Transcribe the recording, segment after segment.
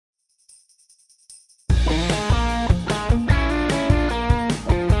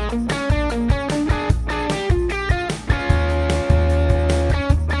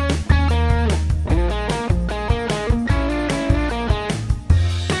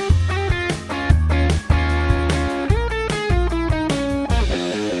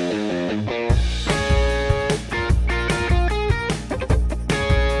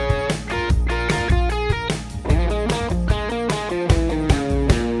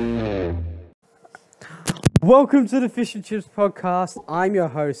Welcome to the Fish and Chips podcast. I'm your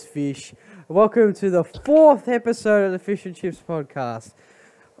host, Fish. Welcome to the 4th episode of the Fish and Chips podcast.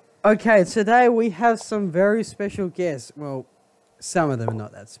 Okay, today we have some very special guests. Well, some of them are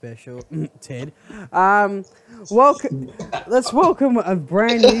not that special, Ted. Let's welcome a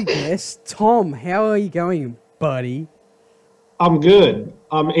brand new guest, Tom. How are you going, buddy? I'm good.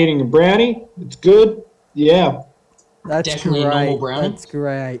 I'm eating a brownie. It's good. Yeah. That's definitely great. A normal brownie. That's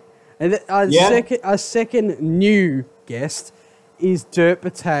great. And our second new guest is Dirt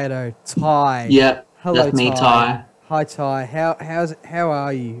Potato Ty. Yep, Hello, that's me, Ty. Hi, Ty. How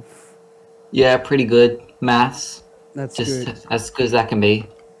are you? Yeah, pretty good. Maths, That's just good. as good as that can be.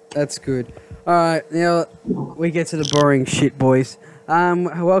 That's good. All right, now we get to the boring shit, boys.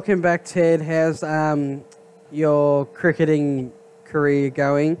 Welcome back, Ted. How's your cricketing career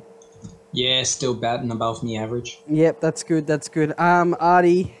going? Yeah, still batting above me average. Yep, that's good. That's good.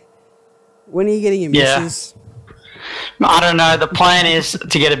 Artie, when are you getting your Yeah. missus? I don't know. The plan is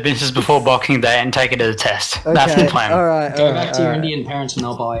to get a business before Boxing Day and take it as a test. That's the plan. All right. Go back to your Indian parents and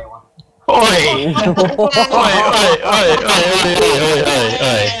they'll buy you one. Oi! Oi!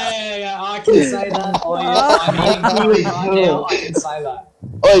 Yeah, I can say that. I'm eating right now. I can say that.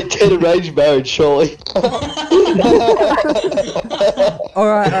 Oh, Ted arranged marriage, surely. All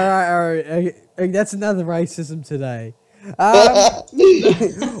right. That's another racism today. This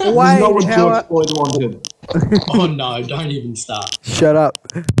is not Wade, what George Floyd wanted. Oh no, don't even start. shut up.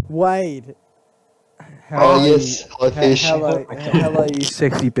 Wade. How Oh, are yes. you? Hello, Fish. Hello, you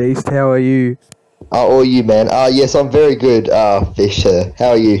sexy beast. How are you? Oh, you, man. Yes, I'm very good, Fish. How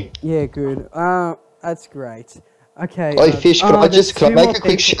are you? Yeah, good. That's great. Okay. Oi, Fish, can I make a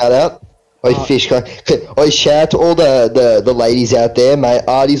quick shout out? Oi, Fish, shout out to all the ladies out there, mate.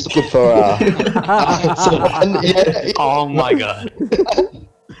 Artie's looking for, Oh my god.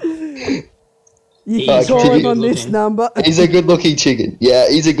 You can call him on this number. He's a good-looking chicken. Yeah,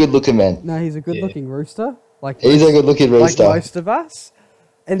 he's a good-looking man. No, he's a good-looking rooster. He's a good-looking rooster. Like most of us.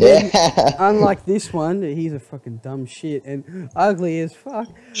 And then, Yeah. unlike this one, he's a fucking dumb shit and ugly as fuck.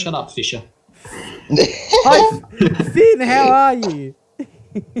 Shut up, Fisher. Hi, Finn, how are you?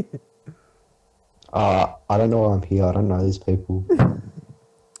 I don't know why I'm here. I don't know these people.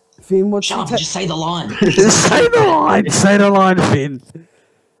 Finn, what's Shut up and just say the line. Say the line. Say the line, Finn.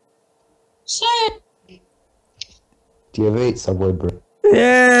 Say it. Do you ever eat Subway bread?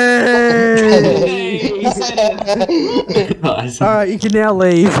 Yeah. Hey, he said it. Nice. All right, you can now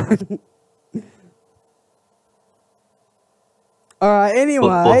leave. All right.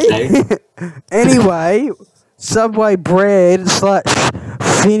 Anyway, Subway bread /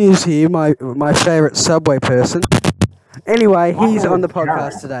 Finn is here, my favorite Subway person. Anyway, he's on the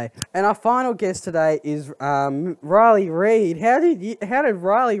podcast today, and our final guest today is Riley Reid. How did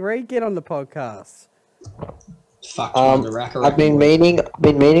Riley Reid get on the podcast? Fuck you on the rack. I've been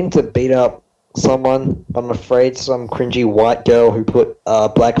meaning to beat up someone. I'm afraid some cringy white girl who put a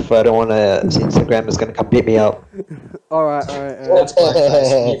black photo on her Instagram is going to come beat me up. All right. That's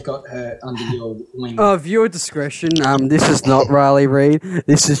blackface. You've got her under your wing. Oh, viewer discretion. This is not Riley Reid.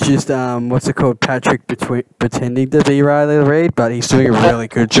 This is just what's it called? Patrick pretending to be Riley Reid, but he's doing a really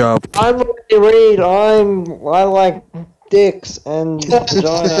good job. I'm Riley Reid. I like dicks and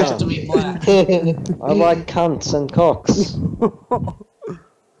vagina. To be black. I like cunts and cocks.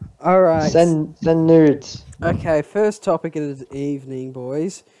 All right. Send nudes. Okay, first topic of the evening,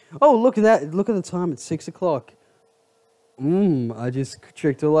 boys. Oh, look at that. Look at the time. It's 6 o'clock. I just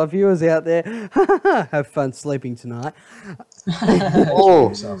tricked all our viewers out there. Have fun sleeping tonight.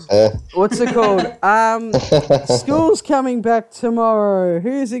 Oh, What's it called? School's coming back tomorrow.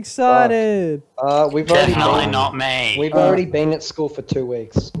 Who's excited? We've already Definitely been, not me. We've already been at school for 2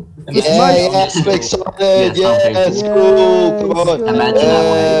 weeks. I'm excited. Yeah, School. Come on. school. Imagine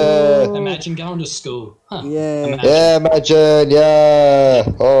that way. Imagine going to school. Huh. Yeah. Yeah, imagine. Yeah.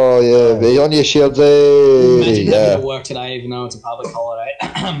 Oh, yeah. Be on your shields. Imagine Yeah. having to work today even though it's a public holiday.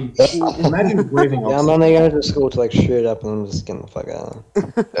 Imagine breathing Yeah, I'm only going to school to like shoot up and I'm just getting the fuck out.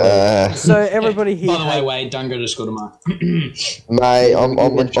 So everybody here. By the way, Wade, don't go to school tomorrow. Mate, I'm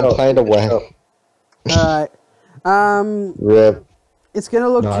playing away. All right. Rip. It's going to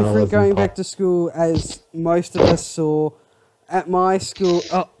look No, I don't different live in going Park. back to school, as most of us saw. At my school,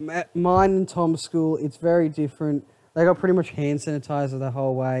 at mine and Tom's school, it's very different. They got pretty much hand sanitizer the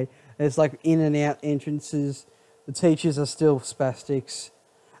whole way. There's like in and out entrances. The teachers are still spastics.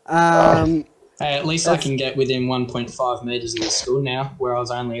 Hey, at least I can get within 1.5 meters of the school now, where I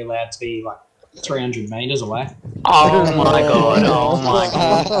was only allowed to be like 300 meters away. Oh my god! Oh my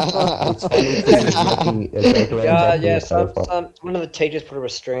god! One of the teachers put a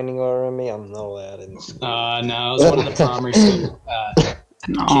restraining order on me. I'm not allowed in school. No, it was one of the primary school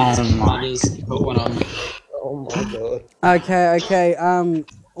kids' Oh my! mothers put one on. Oh my god. Okay.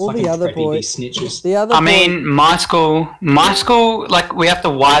 All Fucking the other creepy, boys. these snitches. The other. I mean, my school, like we have to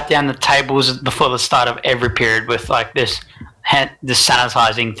wipe down the tables before the start of every period with like this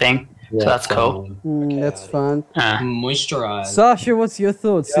sanitizing thing. So that's cool. That's fun. Moisturize. Sasha, what's your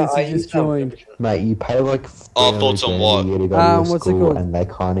thoughts since you just joined? Mate, you pay like. Our thoughts on what? What's it called? And they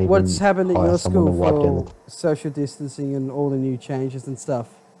can't even. What's happened at hire your someone to school wipe down for social distancing and all the new changes and stuff?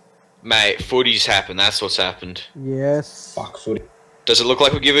 Mate, footy's happened. That's what's happened. Yes. Fuck footy. Does it look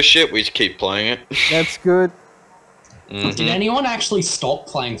like we give a shit? We just keep playing it. That's good. Did anyone actually stop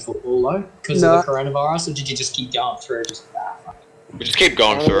playing football though because of the coronavirus, or did you just keep going through? We just keep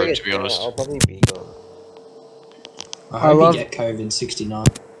going through it, to be honest. I'll probably be gone. I hope you get COVID 69.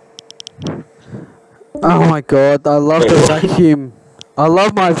 Oh my god, I love the vacuum. I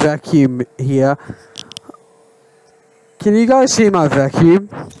love my vacuum here. Can you guys hear my vacuum?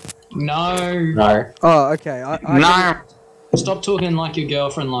 No. Oh, okay. No. Stop talking like your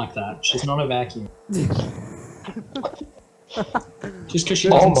girlfriend like that. She's not a vacuum. Just because she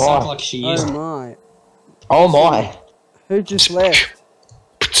doesn't suck like she used to. my. Oh my. Who just left?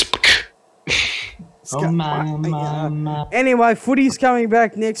 Oh my. Anyway, footy's coming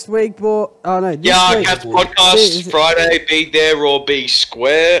back next week, boy. Oh no, this Yeah, week. Cats podcast Friday. Be there or be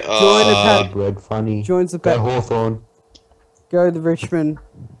square. Join the Pat. Bread funny. Joins the Go Pat. Hawthorn. Go to Richmond.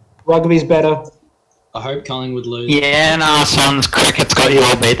 Rugby's better. I hope Collingwood lose. Yeah, no, Suns, cricket's got you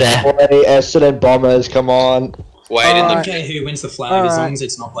all beat there. Already, Essendon Bombers, come on. Wait, I in don't the care who wins the flag as long as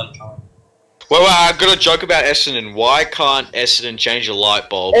it's not bloody Collingwood. wait, I got a joke about Essendon. Why can't Essendon change a light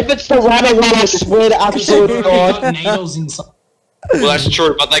bulb? If it's the runner, I swear to absolute God. Got needles inside. Well, that's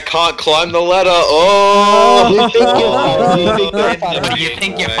true, but they can't climb the ladder. Oh! You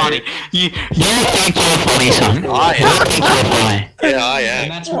think you're funny. You think you're funny, son. I You am. think you're funny. Yeah, I And am.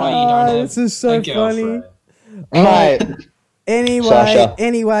 that's why you don't have This is so a girlfriend. Mate,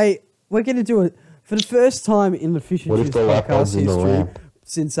 Anyway, we're gonna do it for the first time in the Fish and What if Chips the light bulb's podcast in the history. lamp?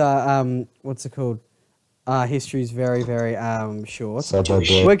 Since what's it called? History is very short. Subway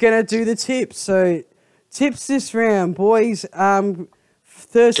bread. We're gonna do the tips. So tips this round, boys.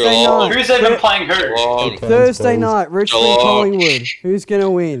 Thursday Geelong. night. Who's even playing who? Geelong, Thursday night, Richmond Geelong. Collingwood. Who's gonna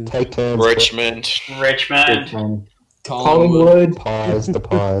win? Take turns. Richmond. Richmond. Collingwood. Pies, the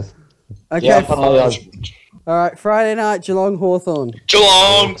pies. Okay. yeah, All right. Friday night, Geelong Hawthorn.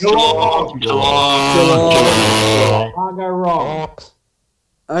 Geelong. Geelong. Geelong. Can't go wrong. Fox.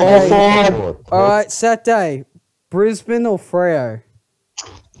 Okay. All right. Saturday, Brisbane or Freo?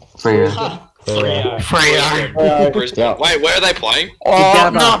 Freo. Freo. Brisbane. Wait, where are they playing?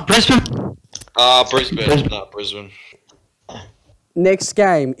 No, Brisbane. Brisbane. Not Brisbane. Next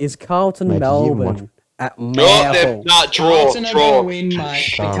game is Carlton Mate, did you even Melbourne at No, they're Melbourne. not draw. Carlton are Draw. gonna win,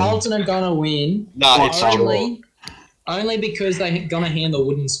 mate. Carlton are gonna win. Nah, it's draw. Only because they're gonna hand the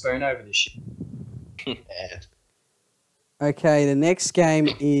wooden spoon over this shit. Okay, the next game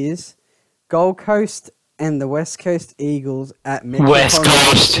is Gold Coast and the West Coast Eagles at West Metropolitan.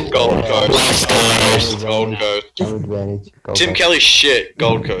 Coast. Gold Coast. West Coast. Gold Coast. Home advantage. Go Tim Coast. Kelly's shit.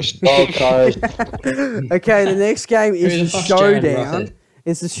 Gold Coast. Gold Coast. Okay, the next game Who the is the fuck's Jared showdown. Rufford?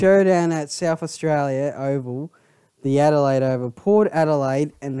 It's the showdown at South Australia Oval, the Adelaide Oval, Port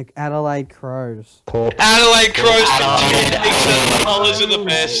Adelaide and the Adelaide Crows. Port. Adelaide Crows. Adelaide. The colours are the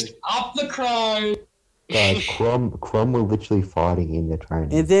best. Up the crow. Guys, Crom were literally fighting in their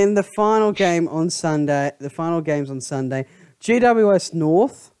training. And then the final game on Sunday. The final games on Sunday. GWS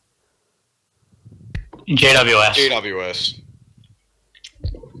North. GWS. GWS.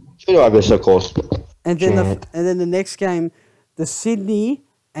 Who do I be so close? And then Jet. the next game, the Sydney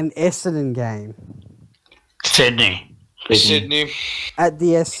and Essendon game Sydney. Sydney. at the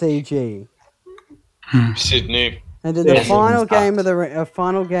SCG. Sydney. And then the Essendon's final game fucked. of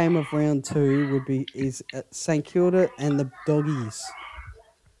final game of round 2 is at St Kilda and the Doggies.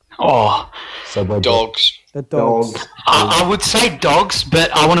 Oh, Subway bread. Dogs. The Dogs. I would say dogs, but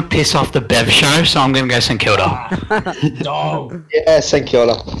I want to piss off the Bev show, so I'm going to go St Kilda. Dog. Yeah, St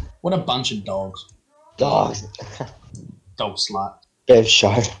Kilda. What a bunch of dogs. Dogs. Dog slut. Bev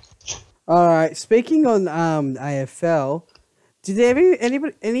show. All right. Speaking on AFL, did any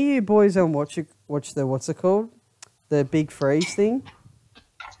of you boys watch the what's it called, the Big Freeze thing?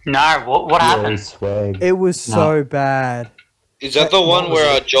 No, what Yeah, happened? swag. It was so bad. Is that the one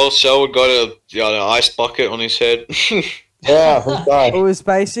where Joel Selwood got an ice bucket on his head? Yeah, who's It dying? was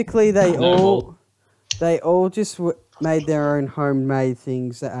basically they No all just made their own homemade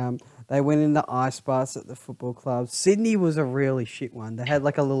things. They went in the ice baths at the football club. Sydney was a really shit one. They had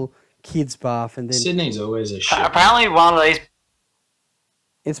like a little kids bath, and then Sydney's always a shit. Apparently, one of these.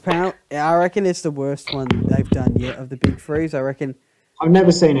 I reckon it's the worst one they've done yet of the big threes. I reckon I've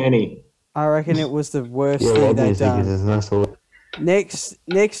never seen any. it was the worst Yeah, thing they've obviously, because done. there's no sort. Next,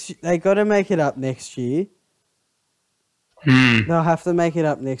 they got to make it up next year. Hmm. They'll have to make it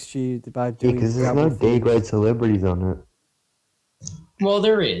up next year by Yeah, doing because there's double no things. D-grade celebrities on it. Well,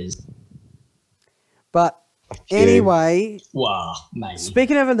 there is. But anyway, Wow, maybe.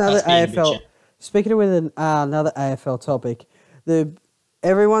 speaking of another That's being a bit AFL, shit. speaking of another AFL topic,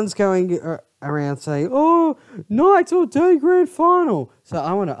 everyone's going around saying, "Oh, night or day grand final." So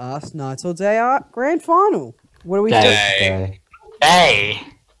I want to ask, night or day grand final? What do we Day. think? Hey,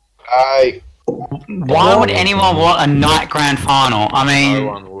 Hey, why would anyone want a night grand final? I No mean,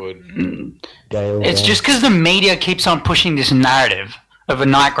 one would. it's just because the media keeps on pushing this narrative of a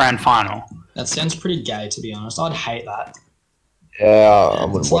night grand final. That sounds pretty gay, to be honest. I'd hate that. yeah, I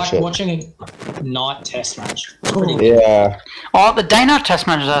wouldn't It's watch like it. watching a night test match. It's pretty Yeah, Oh, the day night test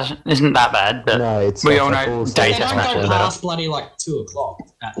match isn't that bad, but No, it's we like all a know full day They test don't matches go are better. past bloody like 2 o'clock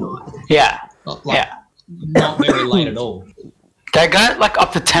at night. Yeah, Not, like, yeah. not very late at all. They go like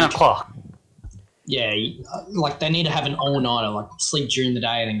up to 10 o'clock. Yeah, like they need to have an all-nighter, like sleep during the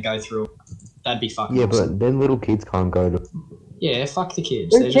day and then go through. That'd be fucking Yeah, awesome. but then little kids can't go to. Yeah, fuck the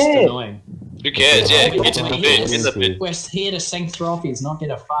kids. Who They're just cares? annoying. Who cares? Yeah, Yeah, it's in the yeah. bit. In the bit. We're here to sing trophies, not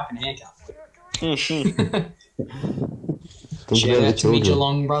get a fucking haircut. Think Shout about the out to me children.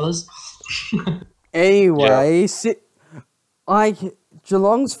 Geelong brothers. Anyway,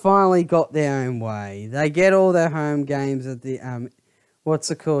 Geelong's finally got their own way. They get all their home games at the what's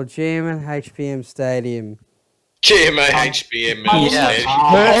it called, GM HPM Stadium. GMA HBM.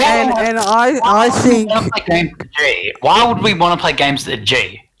 And I think Why would we want to play games at the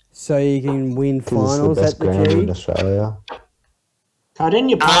G? so you can win Because finals it's at the best ground in the G. Australia. How didn't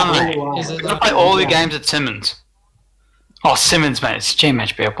you play? Is it We're gonna play all your games at Simmons. Oh, Simmons, mate. It's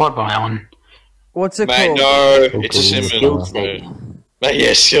GMHB. What am I on? What's it Mate, called? no, Cool, it's cool. Simmons. Skilled Stadium. Mate,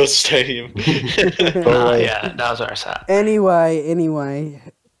 yeah, Shield Stadium. Yeah, that was where I sat. Anyway,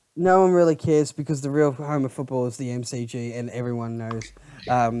 no one really cares because the real home of football is the MCG, and everyone knows.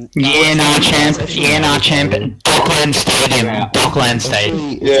 Yeah, no champ. Dockland Stadium. Dockland Stadium.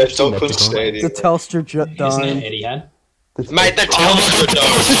 Actually, Yeah, it's Dockland symmetrical. Stadium. The Telstra Isn't it Dome. Etihad? Mate, the Telstra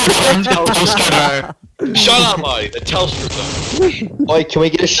Dome. Shut up, mate. The Telstra Dome. Oi, can we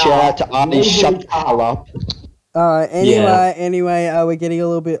get a shout out to Arnie? Shut the hell up. Anyway, we're getting a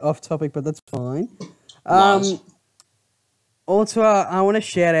little bit off topic, but that's fine. Nice. Also, I want to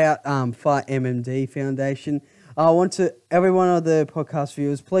shout out Fight MMD Foundation. I want to everyone of the podcast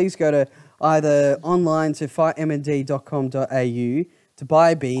viewers, please go to either online to fightmnd.com.au to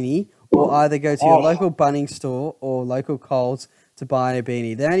buy a beanie, or either go to your local Bunnings store or local Coles to buy a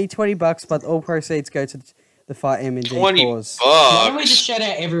beanie. They're only $20, but all proceeds go to the Fight MND 20 cause. Why don't we just bucks. shout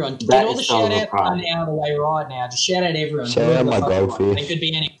out everyone? Get That all the is shout so out pride. out of the way right now. Just shout out everyone. Shout Whoever out the my fuck you want. goldfish. They could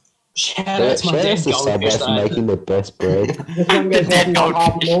be any. Shout out Shout to my out dead to goldfish. Sabbath though. making the best bread. This one goes out to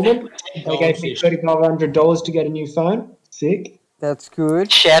Harvey Norman. They gave me Goldfish. $3,500 to get a new phone. Sick. That's good.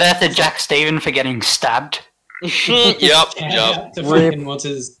 Shout out to Jack Stephen for getting stabbed. Yup, Shout yup. out to Rip. fucking what's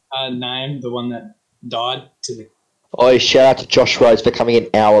his name? The one that died to the. Oi, shout out to Josh Rhodes for coming an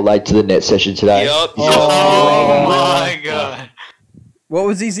hour late to the net session today. Yup, Oh. yup. Oh my god. What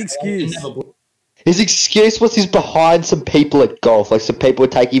was his excuse? His excuse was he's behind some people at golf. Like, some people were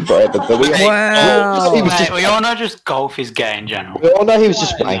taking forever. But we, Wow. he was Mate, just, we all know just golf is gay in general. we all know he was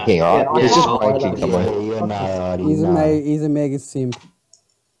just wanking, alright? Yeah, He was just yeah. wanking, come on. Yeah, no, He's a mega simp.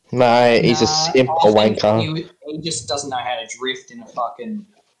 Mate, he's a simp, a wanker. He just doesn't know how to drift in a fucking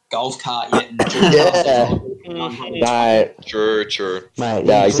golf cart yet. And Yeah. Mate, True. Mate,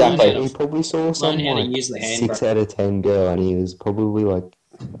 Yeah, he exactly. Probably, he probably saw some Learn how to like use the 6 handbrake. out of 10 girl, and he was probably like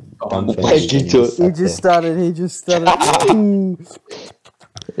dumbfounded. Wanking to it. He just started.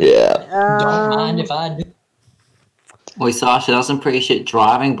 Yeah. Don't mind if I do. Oi, Sasha, that was some pretty shit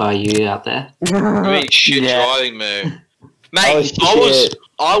driving by you out there. I mean, shit Yeah. driving, man. Mate, Oh,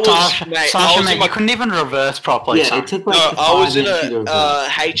 I was, Sasha, mate, I Sasha was mate, in my you couldn't even reverse properly. Yeah, son. it took like No, I was 5 in minutes to a reverse.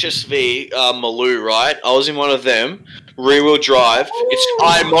 HSV Maloo, right? I was in one of them, rear-wheel drive.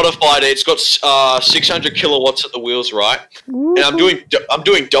 I modified it. It's got 600 kilowatts at the wheels, right? And I'm doing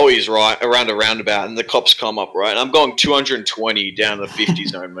doughies right around a roundabout, and the cops come up, right? And I'm going 220 down the 50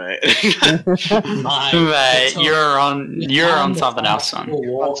 zone, mate. Mate, you're on something else, son.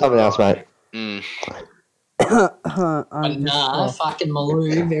 On something else, mate. Mm. But nah, fucking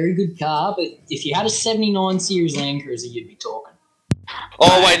Maloo, very good car. But if you had a 79 Series Land Cruiser, you'd be talking.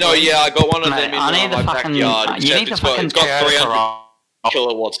 Oh wait, no, yeah, I got one of Mate, them in I need my the fucking. backyard. You need the fucking it's got Toyota 300 Corolla.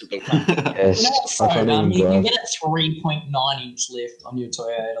 kilowatts at the Yes. So I can't even you can drive. get a 3.9-inch lift on your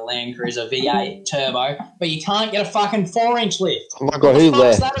Toyota Land Cruiser V8 turbo, but you can't get a fucking 4-inch lift. Oh my god, What who the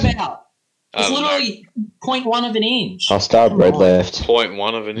fuck's left? that about? It's I don't know. literally 0.1 of an inch. Oh, Starbread left.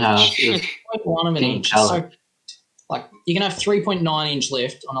 0.1 of an No, inch. it's 0.1 of an Pink inch. colour. So, like, you can have 3.9-inch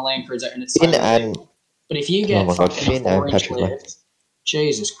lift on a Land Cruiser, and it's so Finn and But if you get Oh my God, fucking Finn a and 4-inch Patrick lift,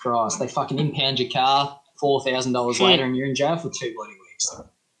 Jesus Christ, they fucking impound your car $4,000 later, and you're in jail for 2 bloody weeks.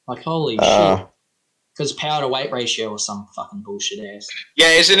 Like, holy shit. Because power to weight ratio or some fucking bullshit ass.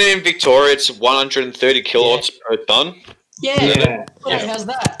 Yeah, isn't it in Victoria? It's 130 kilowatts per ton. Yeah, Yeah. how's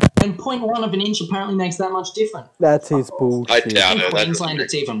that? And 0.1 of an inch apparently makes that much different. That's his bullshit. I doubt In it. That Queensland, doesn't-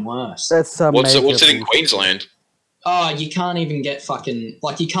 it's even worse. That's some What's it major in bullshit. Queensland? Oh, you can't even get fucking...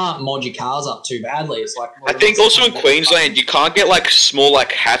 Like, you can't mod your cars up too badly. It's like... I think also in Queensland you can't get like small like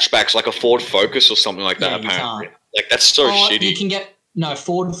hatchbacks like a Ford Focus or something like that. Yeah, you Apparently, can't. like that's so Oh, shitty. you can get... No,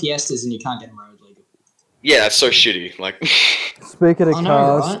 Ford Fiestas and you can't get them road legal. Yeah, that's so shitty. Like, Speaking of I know,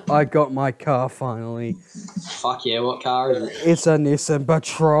 cars, right? I got my car finally. Fuck yeah, what car is it? It's a Nissan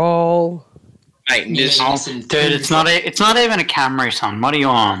Patrol. mate, Yeah, this, Nissan Dude, it's not even a Camry, son. What are you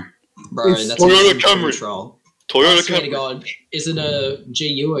on? Bro, It's that's Toyota a Camry. Control. I Toyota swear to Camry. God, is it a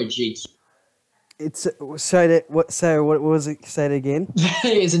GU or GQ? It's what was it? Say it again.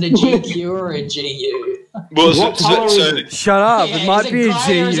 Is it a GQ or a GU? Well, What colour is it? Shut up! Yeah, it might is be a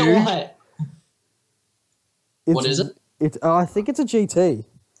grey or is it GU. white? It's, What is it? It's. I think it's a GT.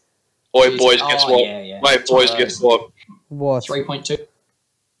 Oi, boys, guess Oh, what? yeah, yeah. Wait, boys, guess what? What? 3.2.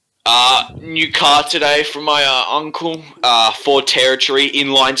 New car today from my uncle. Ford Territory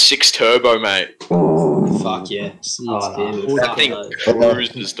inline 6 turbo, mate. Fuck yeah. That thing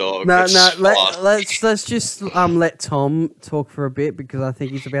cruises, dog. No, It's no. fast. Let's just let Tom talk for a bit because I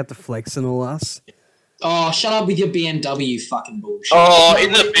think he's about to flex on all us. Oh, shut up with your BMW fucking bullshit. Oh,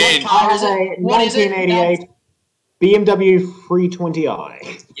 in the What bin. car is it? What is it? 1988 BMW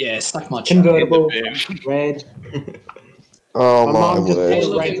 320i. Yeah, suck my Convertible, In the red. Oh My my mum just word. Hey, bought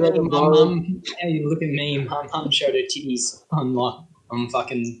look Range at Rover my Vogue. mum. Hey, look at me. Mum showed her titties on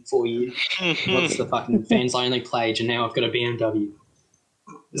fucking 4 years. What's the fucking fans only page, and now I've got a BMW.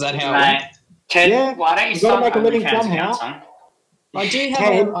 Is that how it went? Ted, Yeah, why don't you you gotta start make a living OnlyFans somehow. account, son? I do have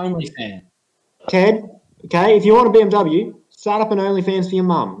Ted. an OnlyFans. Ted, okay, if you want a BMW, start up an OnlyFans for your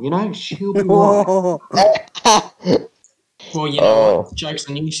mum. You know, she'll be right. Oh, Well, you know what? Joke's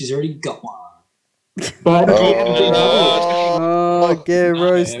on you, she's already got one. But oh, get No,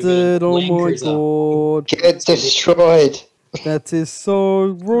 roasted! Oh Land my Cruiser. god, Get destroyed. that is so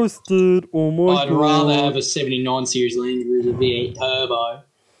roasted! Oh my I'd god! rather have a 79 Series Land Cruiser V8 Turbo.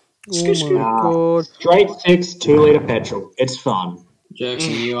 Oh my god! straight 6 2-litre petrol. It's fun. Joke's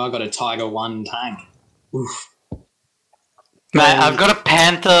on you, I got a Tiger 1 tank. Oof. Mate, I've got a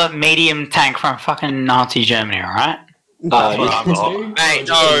Panther medium tank from fucking Nazi Germany, alright? That's what I've got. Mate,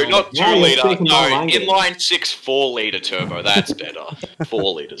 no, not 2 Now you're litre. speaking my No, language. inline 6 4-litre turbo. That's better.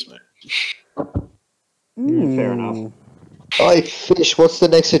 4 litres, mate. Fair enough. Hey, Fish, what's the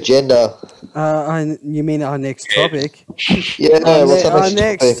next agenda? You mean our next topic? Yeah, what's our the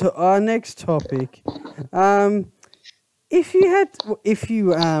next topic? our next topic. If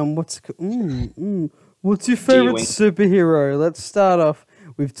you what's your favorite wink? superhero? Let's start off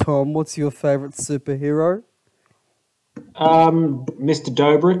with Tom. What's your favorite superhero? Mr.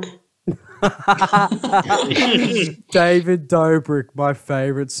 Dobrik. David Dobrik, my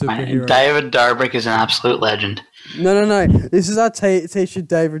favorite Mate, superhero. David Dobrik is an absolute legend. No. This is our teacher,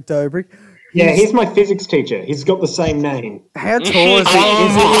 David Dobrik. Yeah, he's my physics teacher. He's got the same name. How tall is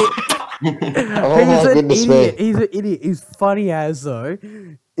he? Oh He's my an goodness idiot. me. He's an idiot. He's funny as though.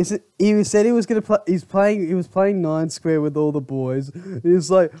 He said he was gonna play. He was playing 9 Square with all the boys. He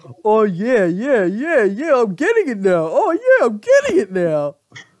was like, "Oh yeah, I'm getting it now. Oh yeah, I'm getting it now."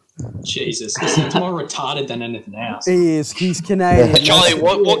 Jesus, he sounds more retarded than anything else. He is. He's Canadian. Charlie,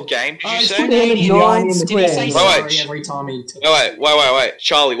 what game did Oh, you he's say? Canadian. 9 Did he Square. say Wait, sorry wait. every time he took Wait.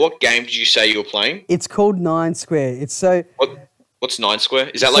 Charlie, what game did you say you were playing? It's called 9 Square. It's so. What's 9 Square?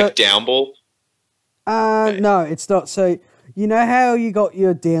 Is that like down ball? No, it's not. So you know how you got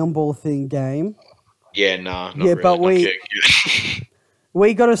your down ball thing game. Yeah, nah. Not Yeah, really. but we- Okay.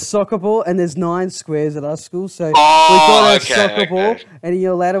 We got a soccer ball, and there's 9 squares at our school. So we Oh, got a okay, soccer okay. ball, and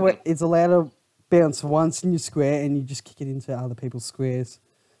you're allowed to. It's allowed to bounce once in your square, and you just kick it into other people's squares.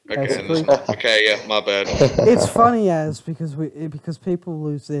 Basically. Okay, yeah, my bad. It's funny because people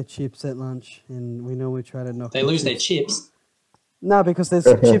lose their chips at lunch, and we normally try to knock. They lose their chips. No, because there's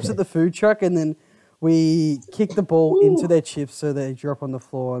chips at the food truck, and then we kick the ball into their chips so they drop on the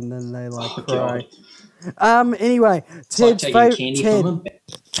floor, and then they cry. God. Anyway, It's like Ted's taking candy from them.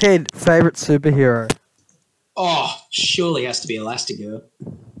 Ted, favorite superhero. Oh, surely has to be Elastigirl.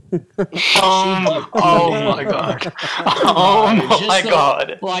 Oh my god. Oh my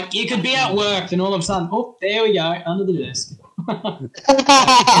god. Like, you could be at work and all of a sudden, oh, there we go, under the desk. Oh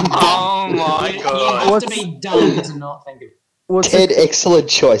my You god. have to be dumb to not think of it. Ted, excellent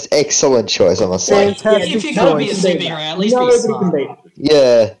choice, I must say. Fantastic If you're going to be a choice. superhero, at least be Nobody can smart. beat it.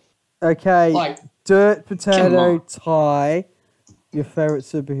 Yeah. Okay, Like, dirt, Come potato, on. tie. Your favorite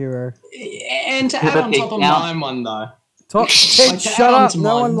superhero. and to add on top of Now- mine one, though. Ted, Like, to shut add on up. to No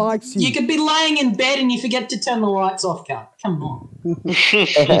mine, one likes you. You could be laying in bed and you forget to turn the lights off, Cal. Come on.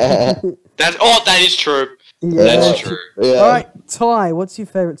 That is true. Yeah. That's true. Yeah. All right, Ty. What's your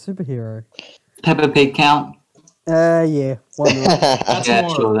favorite superhero? Peppa Pig count? Yeah. Why not? That's Yeah,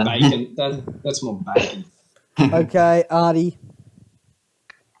 more sure then. bacon. That's more bacon. Okay, Artie.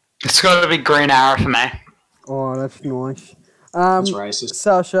 It's got to be Green Arrow for me. Oh, that's nice. That's racist.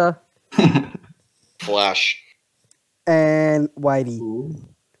 Sasha Flash. and Wadey.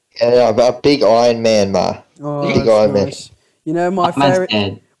 Yeah, a big Iron Man, ma. Oh, Big that's Iron Man. nice. You know my Man's favorite.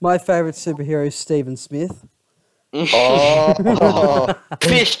 dead. My favorite superhero is Stephen Smith. Oh.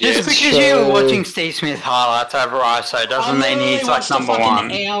 Fish, just Yes, because you were watching Steve Smith highlights over ISO doesn't mean he's like number one.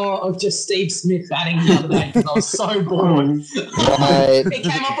 An hour of just Steve Smith batting the other day because I was so bored. Mate. It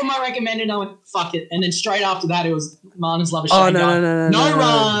came up on my recommended, and I went, fuck it. And then straight after that, it was Martin's Love a Oh, Shame no, going, no, no, no, no.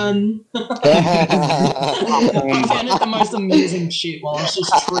 run! I found it the most amusing shit while I was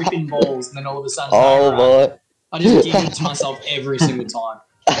just tripping balls, and then all of a sudden, Oh, no run. boy. I just giggled to myself every single time.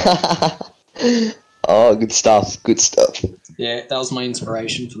 Oh, good stuff. Good stuff. Yeah, that was my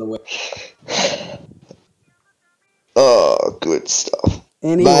inspiration for the week. Oh, good stuff.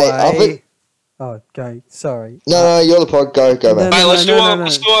 Anyway. I've been- Oh, go. Sorry. No, you're the pod. Go, No, man. Hey, let's no, do no, our no.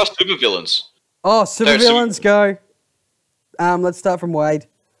 let's do our supervillains. Oh, supervillains, go. Let's start from Wade.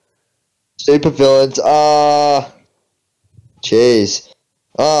 Super villains. Jeez.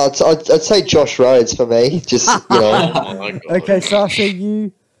 I'd say Josh Rhodes for me. Just, you know. Oh my god. Okay, Sasha,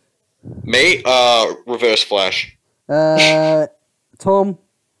 you. Me, Reverse Flash. Tom.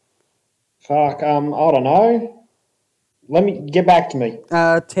 Fuck, I don't know. Let me get back to me.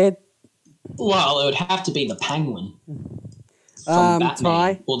 Ted. Well, it would have to be the Penguin from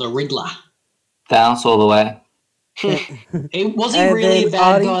Batman Ty. or the Riddler. Thanos all the way. Was he And really a then bad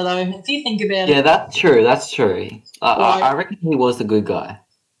Artie? guy though? If you think about Yeah, it, that's true. That's true. Right. I reckon he was the good guy.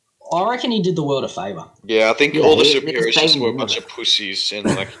 I reckon he did the world a favour. Yeah, I think Yeah, all the he- superheroes he's just saving were a the bunch of universe. pussies and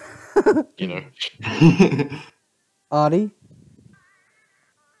like, you know. Artie.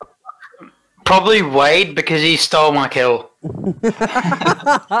 Probably Wade because he stole my kill.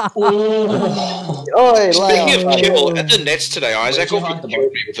 Oh, Speaking of kill, at the Nets today, Isaac Where'd you hide Alford the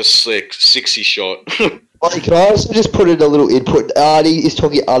killed me with a slick 60 shot. can I also just put in a little input? Artie is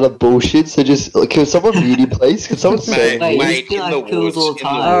talking utter bullshit, so just, can someone mute him, please? Can someone say Mate, Mate, mate, you in still the have kills woods. all In the the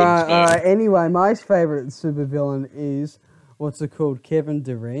time. woods, mate. Alright. Anyway, my favourite supervillain is, what's it called? Kevin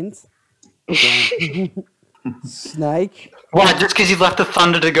Durant. Snake. Why? Just because he left the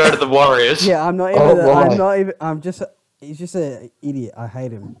Thunder to go to the Warriors? Yeah, I'm not even. Oh, I'm why? not even. I'm just. He's just an idiot. I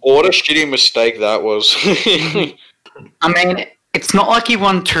hate him. What a shitty mistake that was. I mean, it's not like he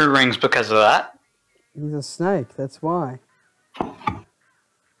won 2 rings because of that. He's a snake. That's why.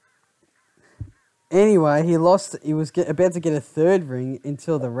 Anyway, he lost. He was about to get a 3rd ring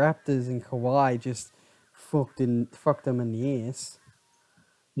until the Raptors and Kawhi just fucked them in the ass.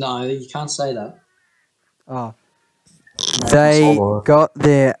 No, you can't say that. Oh. They Alright. got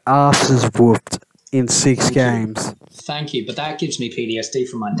their asses whooped in 6 games. Thank you, but that gives me PTSD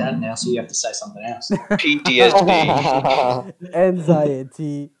from my dad now, so you have to say something else. PTSD.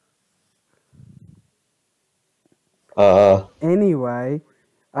 Anxiety. Anyway,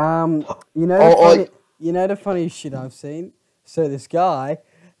 you know the funniest shit I've seen. So this guy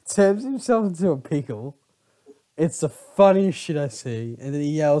turns himself into a pickle. It's the funniest shit I see, and then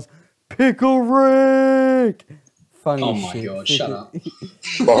he yells, "Pickle Rick!" Funny Oh my shit. god, shut up.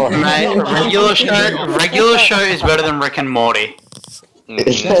 Mate, regular show is better than Rick and Morty.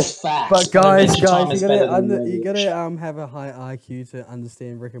 That's facts. But guys, Adventure Time is you better gotta than you Morty. gotta have a high IQ to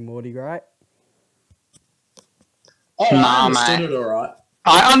understand Rick and Morty, right? Oh, Nah, I understood mate. it alright.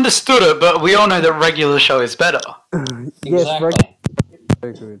 I understood it, but we all know that regular show is better. Yes, Rick. Exactly.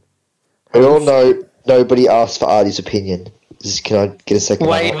 Very good. We all know nobody asked for Artie's opinion. Can I get a second?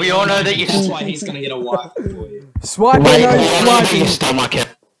 Wait, we all know that you. That's why he's gonna get a wife for you. Swipe Wait, no we all know that you swiping. stomach it.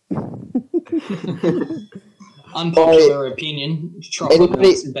 Unpopular opinion. Chocolate Anybody,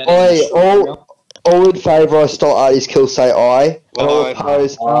 milk's better than all in favour I stole Artie's kill say aye. And all Aye.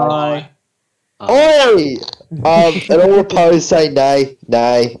 opposed, Aye. aye. And all opposed say nay,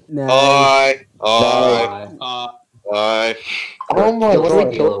 nay. No. Aye. Aye. Aye. Oh my What are we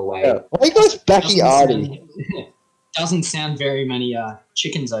god. talking about? Why are you guys backing Artie? Doesn't sound very many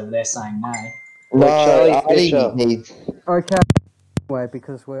chickens over there saying no. No, Charlie Artie Fisher. needs. Okay. Anyway,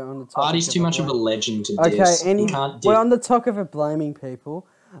 because we're on the topic. Artie's too much of a legend to Okay, diss. You can't we're diss. on the topic of blaming people.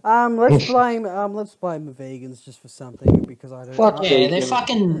 Let's blame the vegans just for something because I don't. Fuck Yeah, they're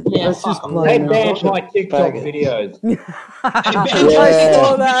fucking. Yeah, Let's fuck just 'em. blame They them. banned my TikTok Faggot. videos. I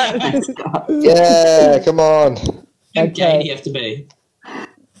saw that. Yeah, come on. How Okay. gay do you have to be?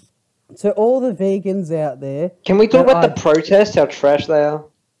 To all the vegans out there, Can we talk No, about the protests? How trash they are.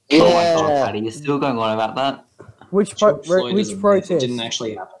 Oh my god, Yeah. Paddy, you're still going on about that? which George Floyd is which a myth. It protest? didn't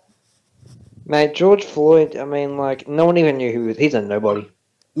actually happen. Mate, George Floyd, I mean, like, no one even knew who he was. He's a nobody.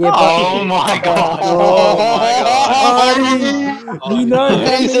 Yeah, Oh my god. Oh my god. you know,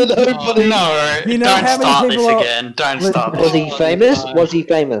 He's a nobody. No, You know don't how many start this people are- again. Don't start Was this. he famous? Was he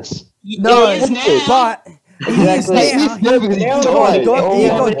famous? no, He is now. but he is Exactly. now. He's never Now died. he got- he You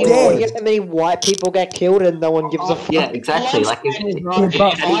got know dead. how many white people get killed and no one gives a fuck? Yeah, exactly. Like, if Right,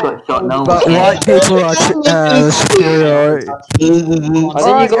 but- Paddy got shot, no one But cared. white people are superior. I think Alright, you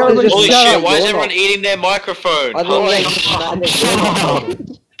guys everybody just Holy shut shit, up, why is you're everyone not. eating their microphone?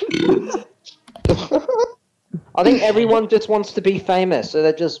 I think everyone just wants to be famous, so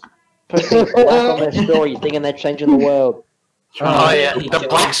they're just posting black on their story, thinking they're changing the world. Oh yeah, the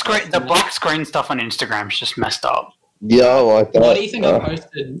black screen stuff on Instagram is just messed up. Yeah, I like that. Why do you think I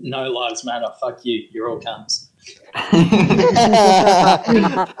posted No Lives Matter? Fuck you. You're all cunts.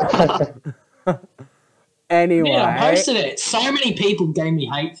 Anyway, Yeah, I posted it. So many people gave me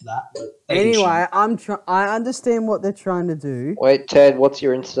hate for that. But they can anyway, I understand what they're trying to do. Wait, Ted, what's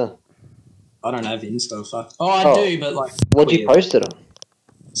your Insta? I don't have Insta. Fuck. Oh, I Oh. do, but like. What'd you weird. post it on?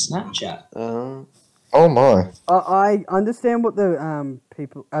 Snapchat. Oh my. I understand what the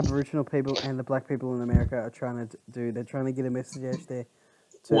Aboriginal people and the black people in America are trying to do. They're trying to get a message out there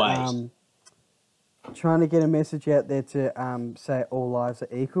to Wait. trying to get a message out there to say all lives are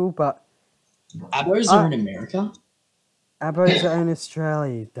equal, but Abos are in America? Abos are in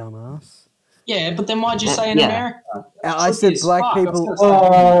Australia, you dumbass. Yeah, but then why'd you say in Yeah. America? I Tricky said as black fuck. people. I was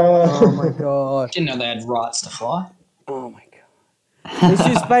gonna say- Oh my god. Didn't know they had rights to fly. Oh my god. It's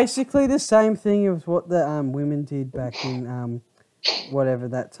just basically the same thing as what the women did back in whatever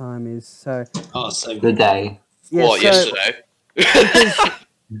that time is. So Oh, so The day. yeah. What, so, yesterday?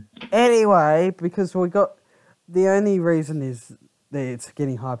 Anyway, because we got the only reason is that it's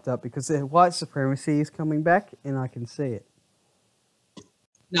getting hyped up because the white supremacy is coming back, and I can see it.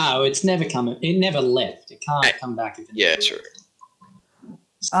 No, it's never coming. It never left. It can't come back if it Yeah, never true.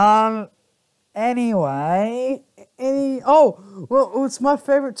 left. Anyway, it's my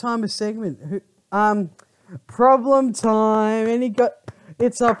favorite time of segment. Problem time.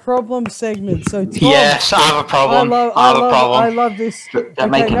 It's our problem segment. So Tom, Yes, I have a problem. I have a I problem. love this.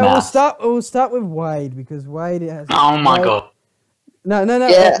 Don't make him we'll laugh. start with Wade because Wade has. Oh my Wade- god. No,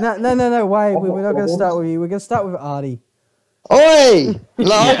 Yeah. no, Wade. We're not going to start with you. We're going to start with Artie. Oi!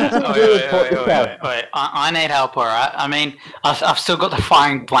 No, I Yeah, just wait, agree with wait, what wait, you wait, said. wait. I need help, alright? I mean, I've still got the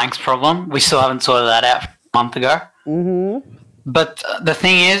firing blanks problem. We still haven't sorted that out a month ago. Mm-hmm. But the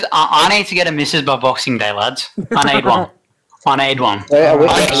thing is, I need to get a missus by Boxing Day, lads. I need one. I need one. Wait, are we,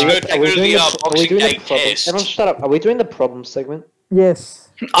 I'm are just we- gonna are take we her to doing the, the- are we Boxing doing the Day problem? test. Everyone shut up. Are we doing the problem segment? Yes.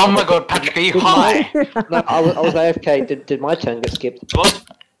 Oh my god, Patrick, are you high? No, I was AFK. Did my turn get skipped? What?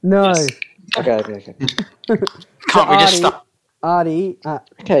 No. Yes. Okay. Can't we just Artie- start? Artie,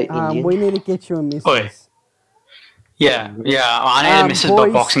 Okay, Indian. we need to get you a missus. Oi. Yeah, I need a missus by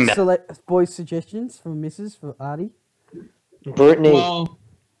Boxing Day. Boys' suggestions from missus for Artie. Brittany. Well,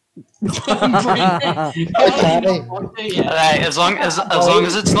 Hey, as long as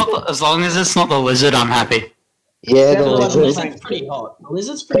it's not the lizard, I'm happy. Yeah, the the lizard. lizard's pretty hot. The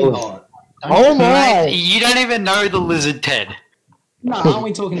lizard's pretty hot. Oh Mate, my! you don't even know the lizard, Ted. No, aren't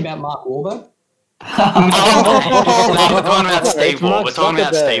we talking about Mark Wahlberg? No, we're talking about Steve Ball. Mark We're talking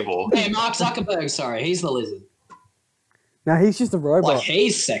about Zuckerberg. Steve Ball. Hey, Mark Zuckerberg, sorry, he's the lizard. No, he's just a robot. Like,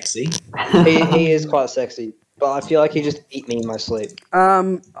 he's sexy. He is quite sexy, but I feel like he just eat me in my sleep.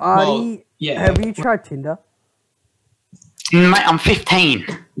 Artie, Well, yeah. have you tried Tinder? Mate, I'm 15.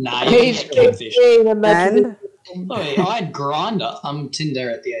 Nah, you He's can get catfish. 15, imagine And Oi, I had Grinder. I'm Tinder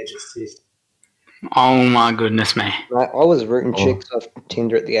at the age of 50. Oh my goodness me. Right, I was rooting chicks off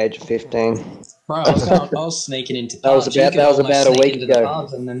Tinder at the age of 15. Bro, I was sneaking into That was pubs. about- You that was could almost about a sneak week into the ago.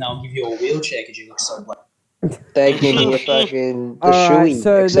 pubs and then they'll give you a wheelchair because you look so black. They gave me a fucking the Alright, shoey,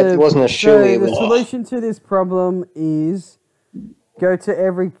 so except the, it wasn't a so shoey. It the was solution to this problem is go to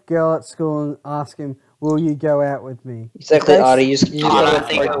every girl at school and ask him, "Will you go out with me?" exactly, They- Artie. You just I gotta don't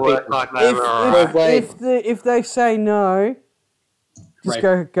think it approach worked people. like that. If, Alright. if they say no, just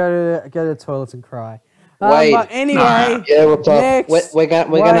Right. go to the toilets and cry. Wade. But anyway, Yeah, what's up? next, We're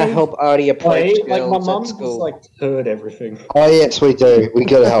gonna Wade. help Artie approach Wait, like my girls at mum's just school. like heard everything. Oh yes, we do. We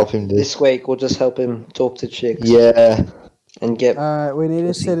gotta help him This this. week, we'll just help him talk to chicks Yeah, and get. we need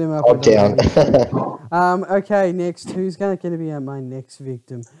to set him up. I'm with a down. lady. Okay, next, who's going to be my next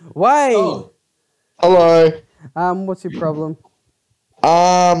victim? Wade. Oh, Hello. What's your problem?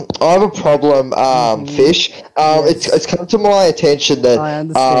 I have a problem, Fish. Yes. It's come to my attention that I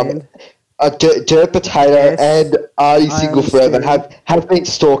understand. Dirt Potato Yes. and Artie I Single Forever understand. have been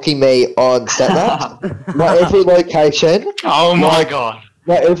stalking me on SnapMap. My every location. Oh my god.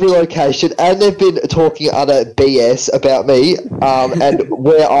 My every location, and they've been talking utter BS about me, and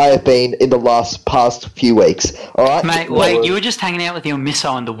where I have been in the past few weeks. All right, Mate, wait, you were just hanging out with your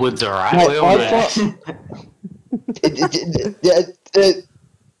misso in the woods, alright? Mate, We all I know that. thought.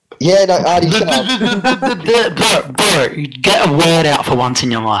 Yeah, no, Artie, shut up. Bro, get a word out for once in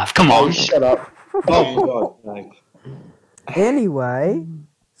your life. Come on. Shut up. Oh God, no. Anyway,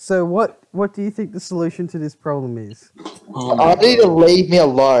 so what do you think the solution to this problem is? I need to leave me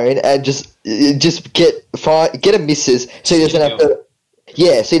alone and just get a missus so he doesn't have to.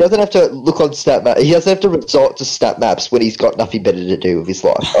 Yeah, so he doesn't have to look on SnapMap. He doesn't have to resort to SnapMaps when he's got nothing better to do with his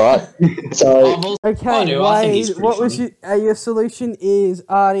life. All right. So Okay, do. I think he's Wade, pretty what was funny. your solution? Is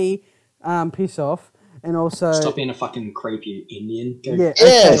Artie piss off, and also Stop being a fucking creepy Indian. Go yeah,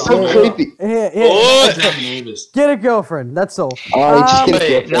 yeah, okay, so yeah, creepy. yeah, What? yeah. I'm nervous. Get a girlfriend. That's all. Just get a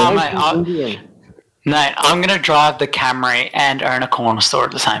Wait, no, girlfriend. mate, I'm gonna drive the Camry and own a corner store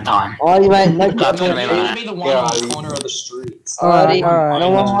at the same time. Oh, you mate, no That's gonna be You're like gonna be the one on the corner of the streets. Artie, Alright,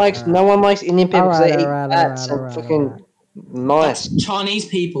 no one likes Indian people because they eat Alright, bats alright, and fucking mice. Chinese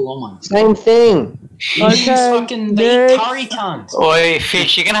people, oh my. Same thing. These Okay, fucking they eat next. curry cunts. Oi,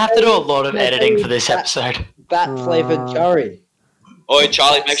 Fish, you're gonna have to do a lot of editing for this episode. Bat flavored curry. Oi,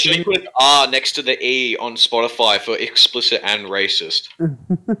 Charlie, make sure you put an R next to the E on Spotify for explicit and racist.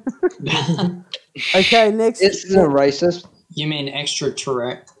 Okay, next. This isn't racist. You mean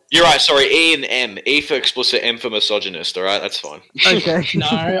extraterrestrial? You're right, sorry, E and M. E for explicit, M for misogynist, alright? That's fine. Okay. No,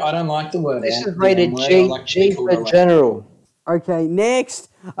 I don't like the word. This the is rated N-word. I G, like to be G called for a- general. Okay, next.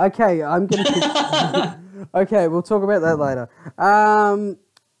 Okay, I'm gonna. Okay, we'll talk about that later.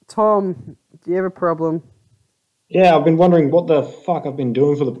 Tom, do you have a problem? Yeah, I've been wondering what the fuck I've been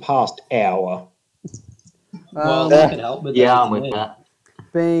doing for the past hour. Well, Um, that could help with Yeah, that, I'm with yeah. that.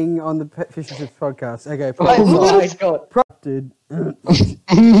 being on the Fish and Chips podcast. Okay, Oh my god. dude.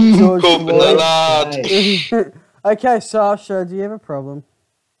 George Cool, Floyd. banana. Okay, Sasha, do you have a problem?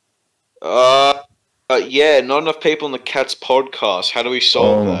 Yeah, not enough people in the Cats podcast. How do we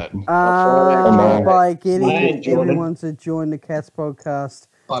solve that? on. By getting Hey, Jordan. everyone to join the Cats podcast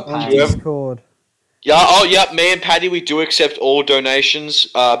By on paying. Discord. Yeah, oh, yeah, me and Paddy, we do accept all donations,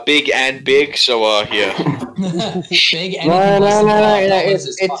 big and big, so, yeah. Big anything No, less no, than no, $5 no, is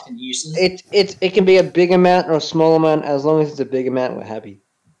it's- fucking useless. It can be a big amount or a small amount as long as it's a big amount. We're happy.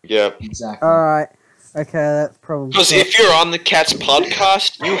 Yeah. Exactly. Alright. Okay, that's probably. Because if you're on the Cats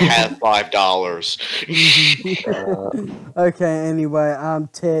podcast, you have $5. Okay, anyway,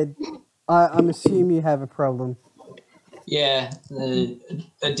 Ted, I'm assuming you have a problem. Yeah,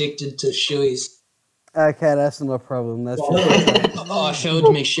 addicted to shoeies. Okay, that's not a problem. That's just. Oh, I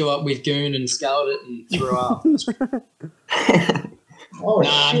filled my shoe up with goon and scalded it and threw up. Oh, Nah,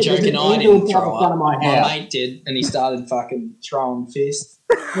 I'm shit, there's joking. an I angel didn't in throw front up. of my My house. mate did, and he started fucking throwing fists.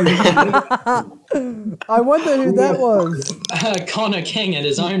 I wonder who that was. Connor King and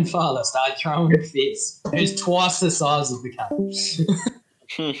his own father started throwing fists. Who's twice the size of the cunt.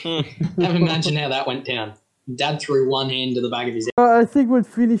 Have imagine how that went down. Dad threw one hand to the back of his head. I think we're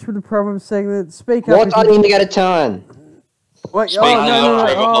finished with the problem segment. Speak up. What if I you- need to get a time. Wait, Speak oh, no, now, no,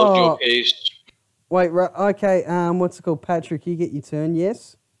 forever hold no. your Oh, peace. wait, right, okay, what's it called? Patrick, you get your turn,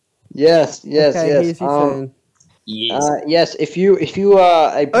 yes? Yes, yes, Okay, yes. here's your turn. Yes. Yes. If you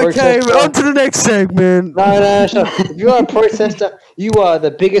are a Okay, protester, on to the next segment. no, shut up. If you are a protester, you are the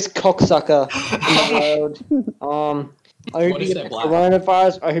biggest cocksucker in the world. I hope What you if get they're the black?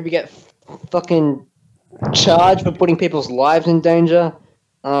 coronavirus. I hope you get fucking charged for putting people's lives in danger.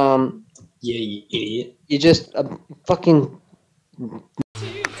 Yeah, you idiot. You're just a fucking.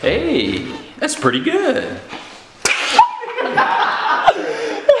 Hey, That's pretty good.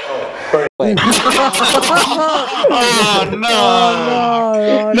 Oh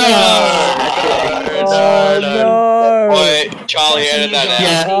no! No! Wait, Charlie, edit that out.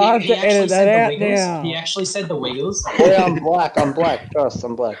 Yeah. I have to edit that out now. He actually said the Wiggles. Yeah, I'm black. I'm black. Trust,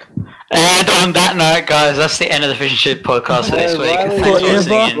 I'm black. And on that note, guys, that's the end of the Fish and Chip podcast for this week. Thanks for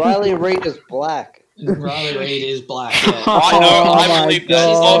listening in. Riley Reid is black. Riley Reid is black. Yeah. I know, I believe that.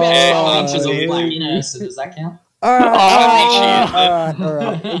 She's Oh, got yeah. 5 inches of black in her, so does that count? Alright.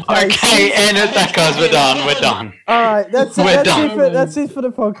 Okay, and with that, guys, we're done. We're done. Alright, that's it for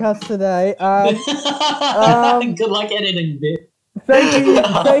the podcast today. Good luck editing, bit.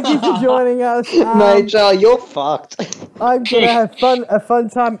 Thank you for joining us. Major, you're fucked. I'm gonna have a fun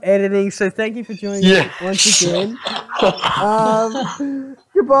time editing, so thank you for joining us once again.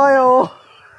 Goodbye all.